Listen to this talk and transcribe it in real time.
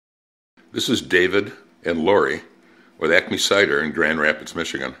This is David and Lori with Acme Cider in Grand Rapids,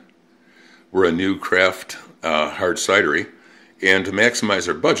 Michigan. We're a new craft hard cidery, and to maximize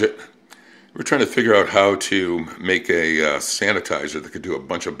our budget, we're trying to figure out how to make a sanitizer that could do a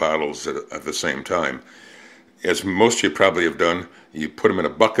bunch of bottles at the same time. As most of you probably have done, you put them in a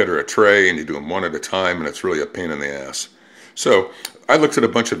bucket or a tray and you do them one at a time, and it's really a pain in the ass. So I looked at a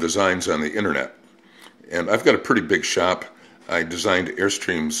bunch of designs on the internet, and I've got a pretty big shop. I designed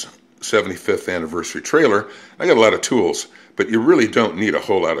Airstream's 75th anniversary trailer. I got a lot of tools, but you really don't need a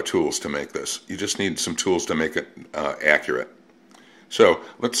whole lot of tools to make this. You just need some tools to make it accurate. So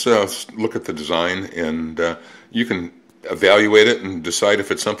let's look at the design, and you can evaluate it and decide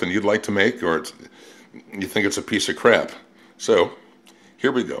if it's something you'd like to make or you think it's a piece of crap. So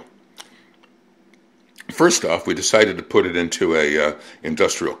here we go. First off, we decided to put it into a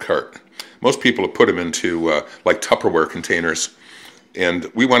industrial cart. Most people have put them into like Tupperware containers,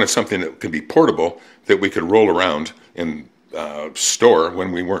 and we wanted something that could be portable, that we could roll around and store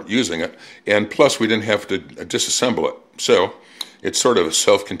when we weren't using it, and plus we didn't have to disassemble it. So it's sort of a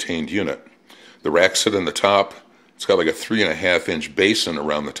self-contained unit. The racks sit on the top. It's got like a 3.5-inch basin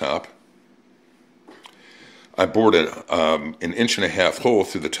around the top. I bored an 1.5-inch hole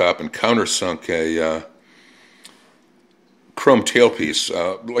through the top and countersunk a chrome tailpiece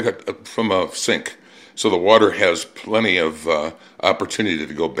from a sink, so the water has plenty of opportunity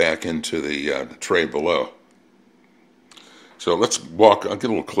to go back into the tray below. So let's I'll get a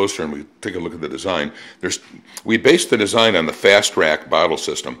little closer and we take a look at the design. We based the design on the Fast Rack bottle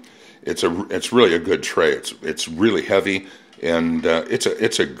system. It's really a good tray. It's really heavy, and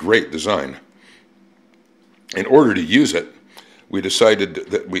it's a great design. In order to use it, we decided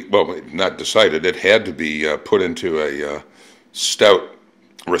that not decided, it had to be put into a stout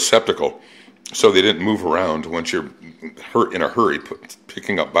receptacle so they didn't move around once you're in a hurry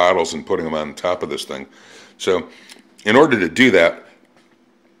picking up bottles and putting them on top of this thing. So in order to do that,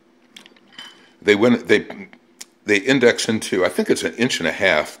 they index into, I think it's 1.5 inch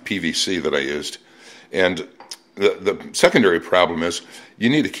PVC that I used. And the secondary problem is you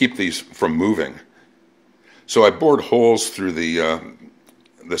need to keep these from moving. So I bored holes through the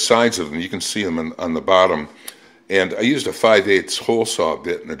sides of them. You can see them on the bottom. And I used a 5/8 hole saw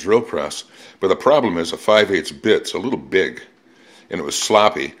bit and a drill press. But the problem is a 5/8 bit's a little big, and it was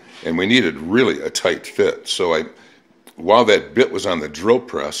sloppy, and we needed really a tight fit. So while that bit was on the drill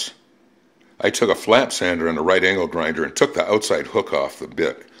press, I took a flap sander and a right angle grinder and took the outside hook off the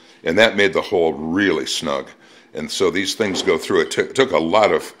bit, and that made the hole really snug. And so these things go through. It took a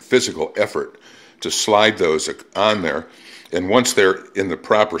lot of physical effort to slide those on there, and once they're in the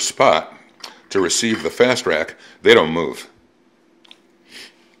proper spot to receive the Fast Rack, they don't move.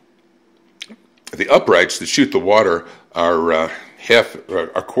 The uprights that shoot the water are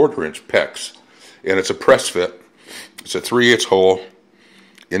 1/4-inch pecs, and it's a press fit. It's a 3/8 hole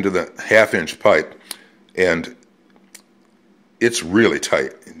into the 1/2-inch pipe, and it's really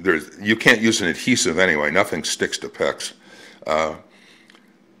tight. You can't use an adhesive anyway. Nothing sticks to pecs,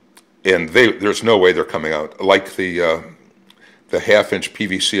 and there's no way they're coming out. Like the 1/2-inch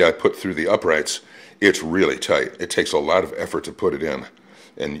PVC I put through the uprights, it's really tight. It takes a lot of effort to put it in,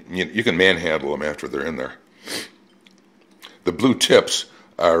 and you can manhandle them after they're in there. The blue tips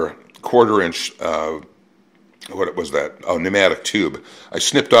are 1/4-inch, what was that? Oh, pneumatic tube. I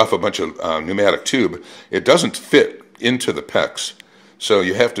snipped off a bunch of pneumatic tube. It doesn't fit into the pecs, so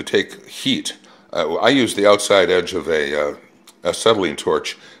you have to take heat. I used the outside edge of a acetylene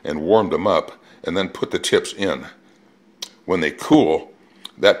torch and warmed them up, and then put the tips in. When they cool,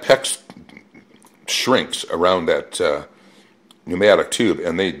 that PEX shrinks around that pneumatic tube,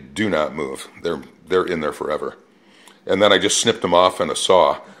 and they do not move. They're in there forever. And then I just snipped them off in a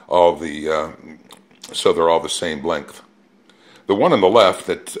saw, so they're all the same length. The one on the left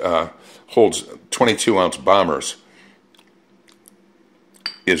that holds 22-ounce bombers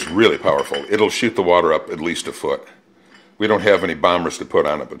is really powerful. It'll shoot the water up at least a foot. We don't have any bombers to put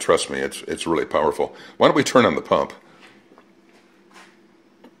on it, but trust me, it's really powerful. Why don't we turn on the pump?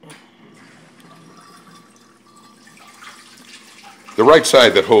 The right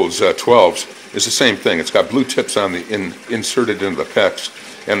side that holds 12s is the same thing. It's got blue tips on inserted into the pecs,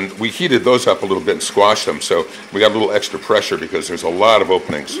 and we heated those up a little bit and squashed them, so we got a little extra pressure because there's a lot of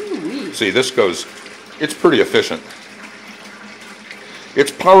openings. Ooh-wee. See, it's pretty efficient.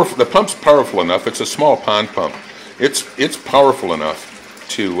 It's powerful. The pump's powerful enough. It's a small pond pump. It's powerful enough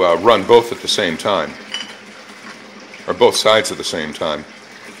to run both at the same time, or both sides at the same time.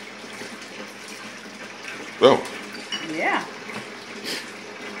 Oh. Yeah.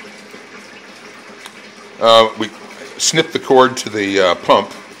 We snipped the cord to the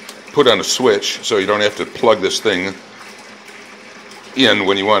pump put on a switch, so you don't have to plug this thing in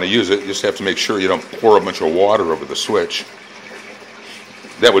when you want to use it. You just have to make sure you don't pour a bunch of water over the switch.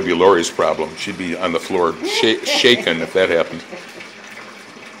 That would be Lori's problem. She'd be on the floor shaken if that happened.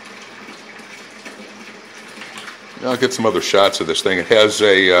 I'll get some other shots of this thing. It has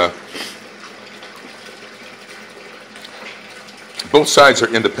a... both sides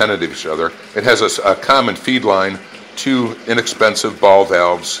are independent of each other. It has a common feed line, 2 inexpensive ball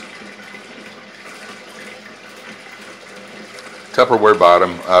valves, Tupperware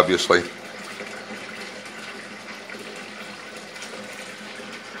bottom, obviously.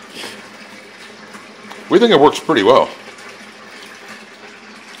 We think it works pretty well.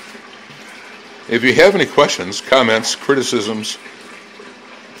 If you have any questions, comments, criticisms,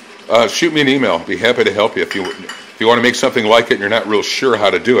 shoot me an email. I'll be happy to help you. If you want to make something like it and you're not real sure how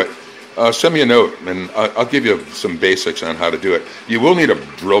to do it, send me a note and I'll give you some basics on how to do it. You will need a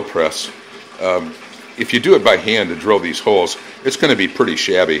drill press. If you do it by hand to drill these holes, it's going to be pretty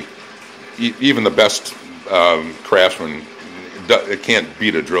shabby. Even the best craftsman it can't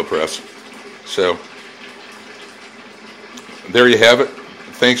beat a drill press. So there you have it.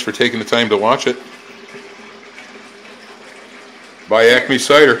 Thanks for taking the time to watch it. Buy Acme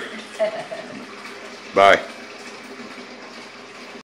Cider. Bye.